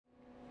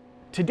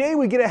Today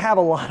we get to have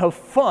a lot of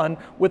fun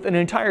with an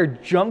entire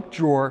junk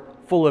drawer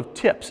full of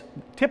tips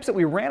that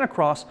we ran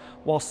across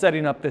while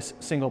setting up this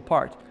single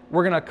part.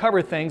 We're going to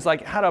cover things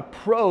like how to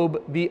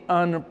probe the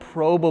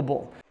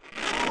unprobable.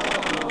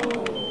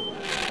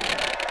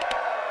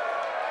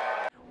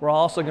 We're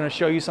also going to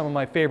show you some of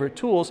my favorite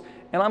tools,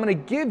 and I'm going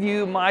to give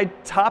you my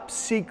top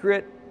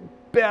secret,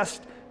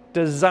 best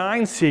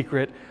design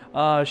secret,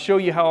 show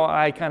you how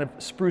I kind of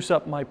spruce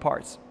up my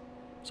parts.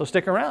 So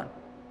stick around.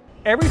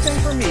 Everything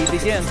for me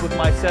begins with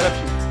my setup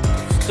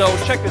sheet. So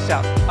check this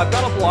out. I've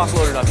got a block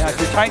loaded up. Now if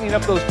you're tightening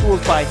up those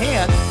tools by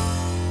hand,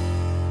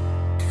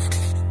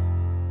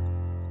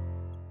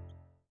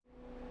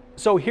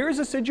 so here's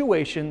a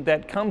situation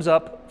that comes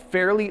up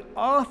fairly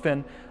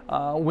often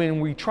when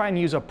we try and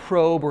use a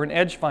probe or an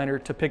edge finder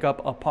to pick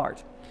up a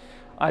part.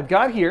 I've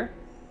got here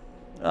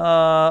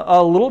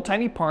a little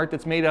tiny part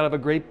that's made out of a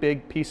great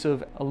big piece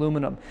of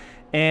aluminum.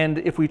 And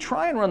if we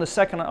try and run the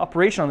second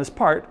operation on this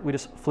part, we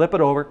just flip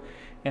it over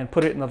and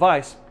put it in the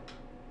vise.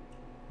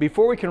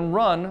 Before we can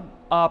run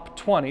op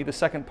 20, the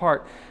second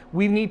part,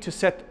 we need to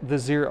set the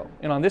 0.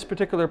 And on this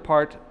particular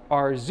part,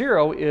 our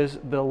 0 is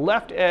the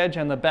left edge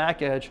and the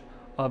back edge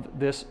of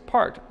this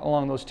part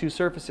along those two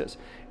surfaces.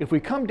 If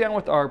we come down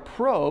with our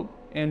probe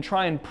and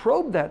try and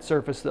probe that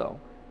surface though,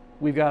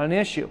 we've got an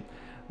issue.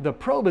 The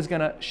probe is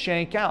going to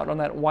shank out on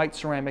that white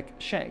ceramic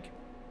shank.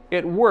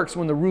 It works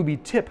when the ruby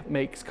tip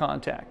makes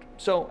contact.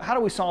 So how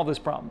do we solve this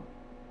problem?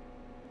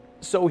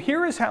 So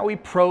here is how we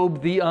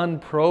probe the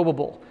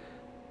unprobable.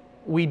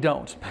 We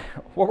don't.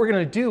 What we're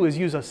going to do is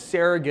use a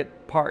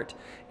surrogate part.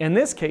 In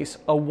this case,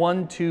 a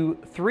 1, 2,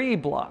 3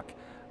 block,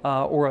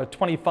 or a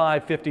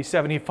 25, 50,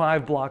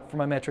 75 block for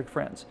my metric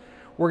friends.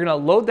 We're going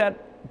to load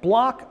that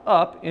block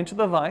up into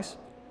the vise.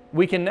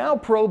 We can now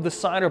probe the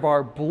side of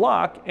our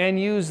block and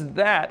use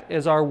that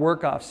as our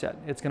work offset.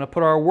 It's going to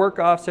put our work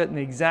offset in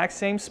the exact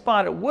same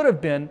spot it would have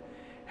been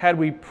had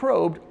we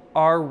probed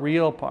our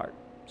real part.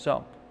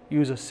 So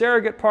use a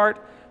surrogate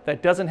part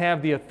that doesn't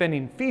have the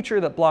offending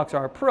feature that blocks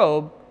our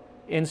probe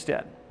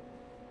instead.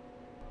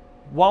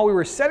 While we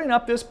were setting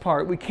up this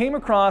part, we came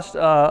across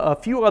a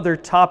few other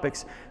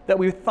topics that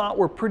we thought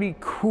were pretty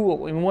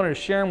cool and we wanted to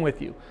share them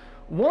with you.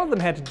 One of them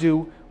had to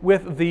do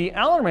with the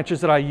Allen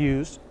wrenches that I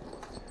used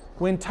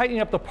when tightening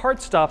up the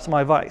part stops in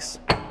my vise.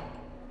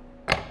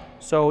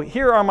 So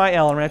here are my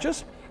Allen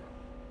wrenches.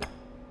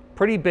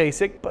 Pretty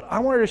basic, but I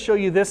wanted to show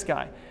you this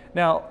guy.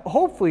 Now,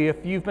 hopefully,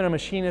 if you've been a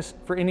machinist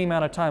for any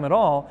amount of time at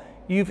all,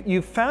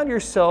 you've found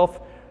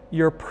yourself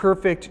your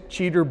perfect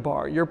cheater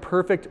bar, your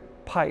perfect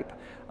pipe.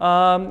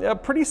 A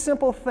pretty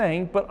simple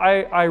thing, but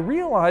I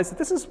realized that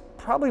this is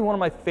probably one of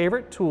my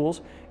favorite tools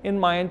in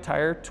my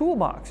entire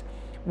toolbox.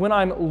 When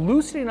I'm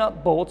loosening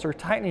up bolts or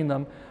tightening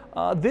them,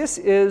 this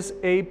is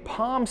a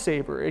palm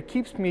saver. It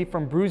keeps me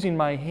from bruising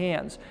my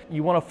hands.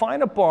 You want to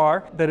find a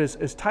bar that is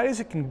as tight as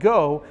it can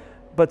go,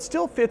 but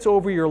still fits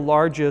over your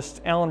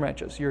largest Allen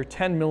wrenches, your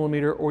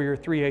 10mm or your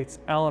 3/8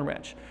 Allen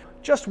wrench.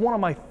 Just one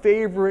of my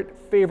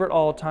favorite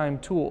all-time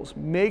tools.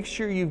 Make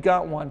sure you've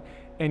got one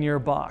in your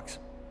box.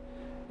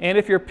 And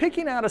if you're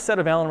picking out a set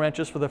of Allen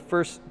wrenches for the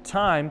first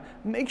time,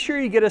 make sure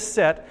you get a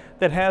set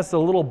that has the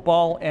little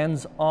ball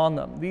ends on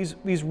them.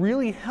 These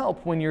really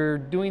help when you're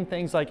doing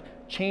things like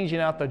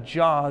changing out the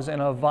jaws in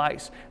a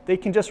vise. They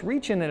can just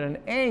reach in at an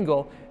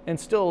angle and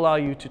still allow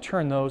you to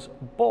turn those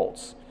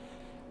bolts.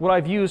 What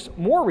I've used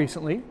more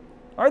recently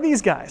are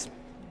these guys.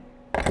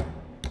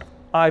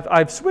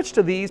 I've switched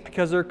to these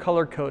because they're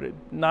color-coded.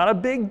 Not a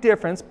big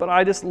difference, but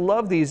I just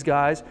love these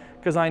guys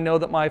because I know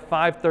that my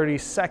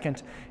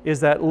 5/32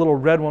 is that little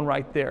red one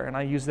right there, and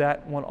I use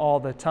that one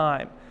all the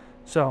time.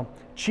 So,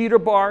 cheater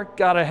bar,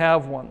 gotta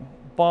have one.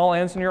 Ball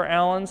ends in your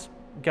Allens,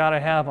 gotta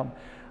have them.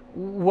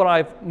 What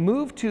I've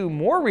moved to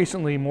more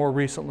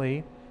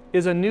recently,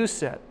 is a new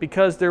set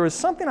because there is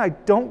something I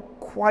don't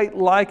quite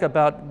like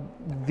about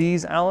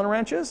these Allen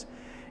wrenches,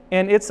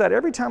 and it's that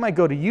every time I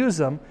go to use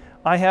them,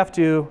 I have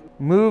to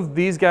move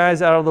these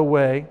guys out of the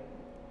way,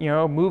 you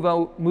know,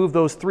 move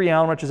those 3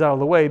 Allen wrenches out of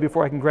the way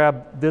before I can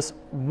grab this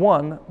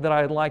one that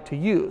I'd like to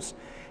use.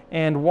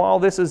 And while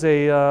this is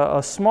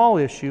a small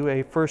issue,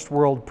 a first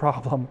world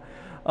problem,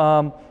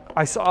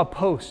 I saw a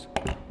post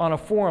on a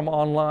forum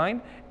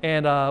online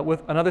and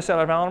with another set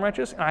of Allen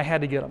wrenches, and I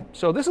had to get them.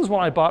 So this is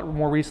one I bought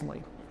more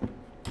recently.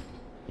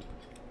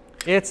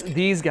 It's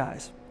these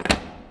guys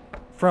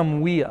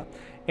from WIA.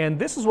 And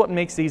this is what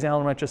makes these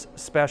Allen wrenches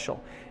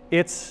special.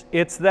 It's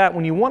that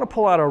when you want to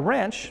pull out a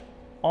wrench,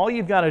 all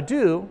you've got to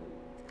do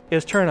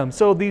is turn them.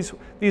 So these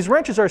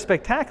wrenches are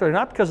spectacular,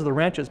 not because of the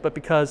wrenches, but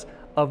because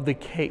of the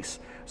case.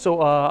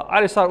 So I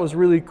just thought it was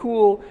really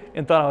cool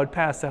and thought I would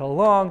pass that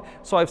along.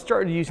 So I've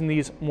started using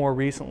these more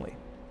recently.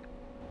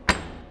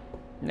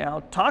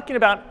 Now, talking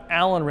about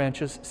Allen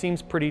wrenches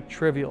seems pretty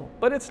trivial,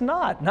 but it's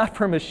not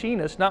for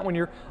machinists, not when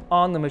you're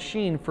on the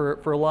machine for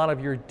a lot of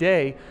your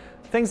day.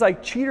 Things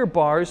like cheater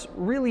bars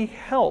really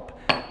help,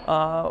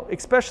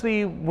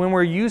 especially when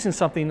we're using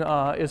something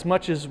as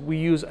much as we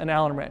use an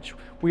Allen wrench.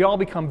 We all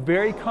become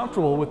very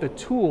comfortable with the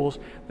tools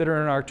that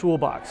are in our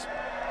toolbox.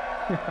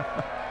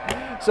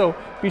 So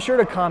be sure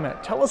to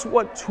comment. Tell us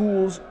what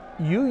tools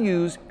you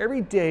use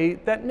every day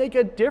that make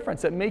a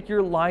difference, that make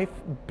your life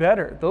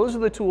better. Those are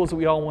the tools that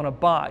we all want to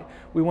buy.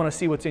 We want to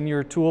see what's in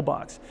your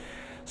toolbox.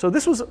 So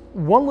this was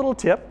one little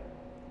tip,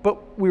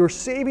 but we were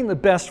saving the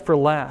best for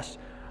last.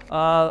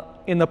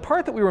 In the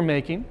part that we were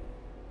making,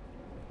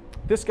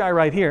 this guy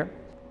right here,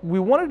 we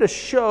wanted to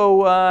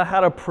show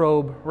how to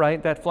probe,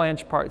 right, that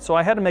flange part. So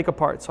I had to make a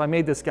part, so I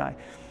made this guy.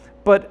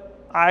 But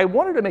I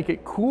wanted to make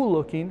it cool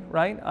looking,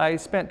 right? I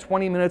spent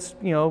 20 minutes,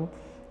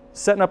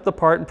 setting up the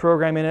part and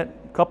programming it,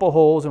 a couple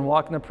holes and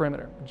walking the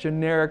perimeter.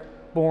 Generic,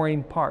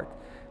 boring part.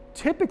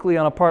 Typically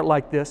on a part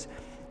like this,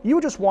 you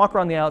would just walk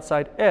around the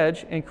outside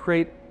edge and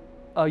create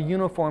a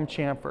uniform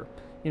chamfer,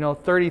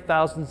 30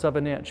 thousandths of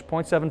an inch,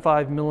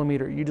 0.75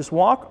 millimeter. You just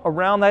walk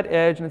around that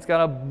edge and it's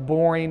got a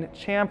boring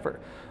chamfer.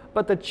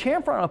 But the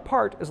chamfer on a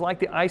part is like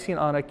the icing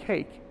on a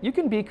cake. You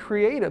can be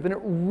creative and it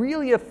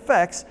really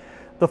affects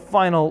the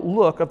final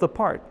look of the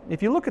part.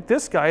 If you look at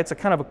this guy, it's a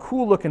kind of a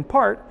cool looking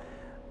part,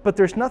 but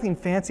there's nothing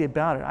fancy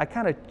about it. I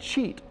kind of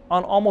cheat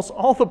on almost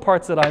all the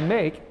parts that I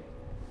make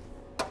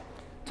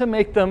to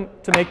make them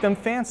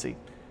fancy.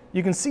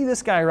 You can see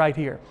this guy right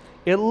here.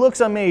 It looks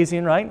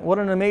amazing, right? What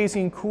an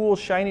amazing, cool,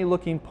 shiny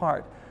looking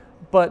part.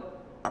 But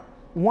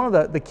one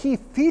of the key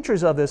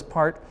features of this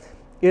part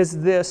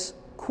is this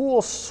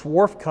cool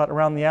swarf cut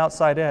around the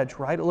outside edge,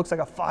 right? It looks like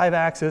a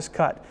 5-axis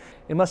cut.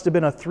 It must have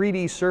been a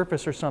 3D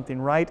surface or something,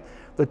 right?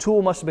 The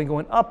tool must have been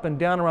going up and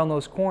down around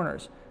those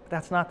corners. But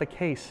that's not the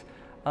case.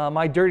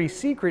 My dirty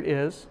secret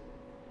is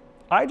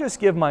I just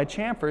give my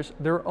chamfers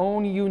their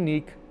own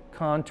unique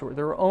contour,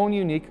 their own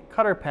unique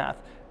cutter path,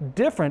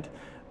 different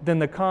than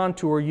the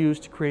contour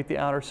used to create the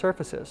outer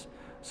surfaces.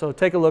 So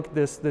take a look at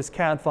this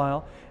CAD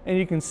file, and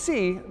you can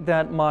see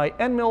that my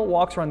end mill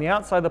walks around the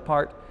outside of the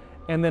part,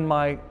 and then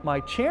my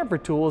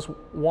chamfer tool is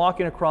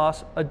walking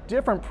across a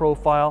different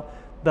profile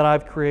that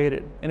I've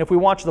created. And if we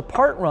watch the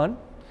part run,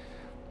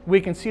 we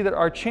can see that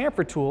our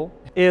chamfer tool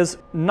is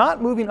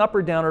not moving up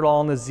or down at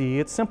all in the Z.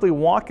 It's simply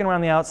walking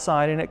around the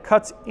outside, and it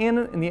cuts in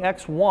the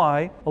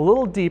XY a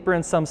little deeper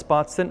in some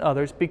spots than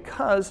others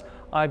because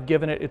I've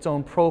given it its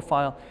own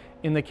profile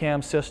in the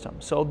CAM system.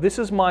 So this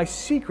is my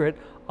secret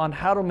on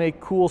how to make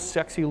cool,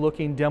 sexy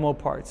looking demo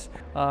parts.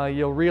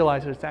 You'll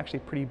realize that it's actually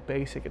pretty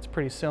basic. It's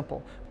pretty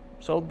simple.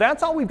 So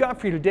that's all we've got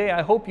for you today.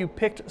 I hope you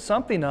picked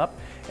something up,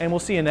 and we'll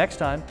see you next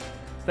time.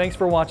 Thanks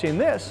for watching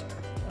this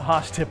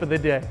Haas Tip of the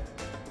Day.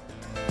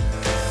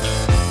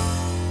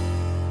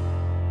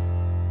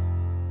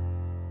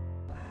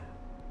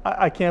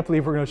 I can't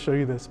believe we're going to show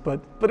you this,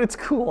 but it's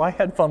cool. I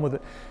had fun with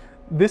it.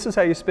 This is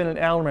how you spin an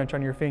Allen wrench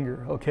on your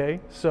finger, okay?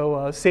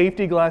 So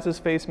safety glasses,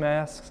 face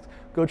masks,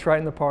 go try it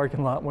in the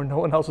parking lot where no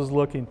one else is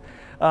looking.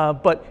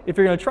 But if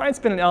you're going to try and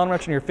spin an Allen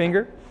wrench on your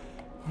finger,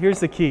 here's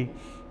the key.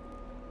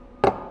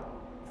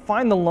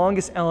 Find the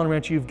longest Allen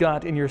wrench you've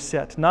got in your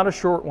set, not a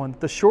short one.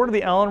 The shorter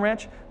the Allen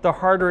wrench, the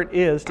harder it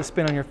is to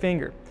spin on your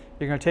finger.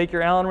 You're going to take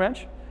your Allen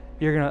wrench,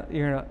 you're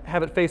going to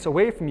have it face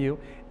away from you,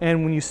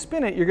 and when you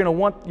spin it, you're going to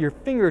want your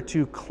finger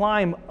to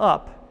climb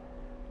up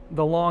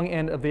the long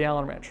end of the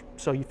Allen wrench.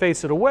 So you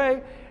face it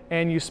away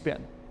and you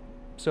spin.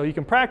 So you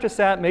can practice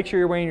that, make sure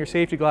you're wearing your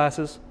safety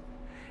glasses,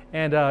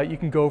 and you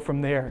can go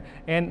from there.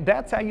 And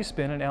that's how you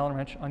spin an Allen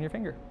wrench on your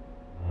finger.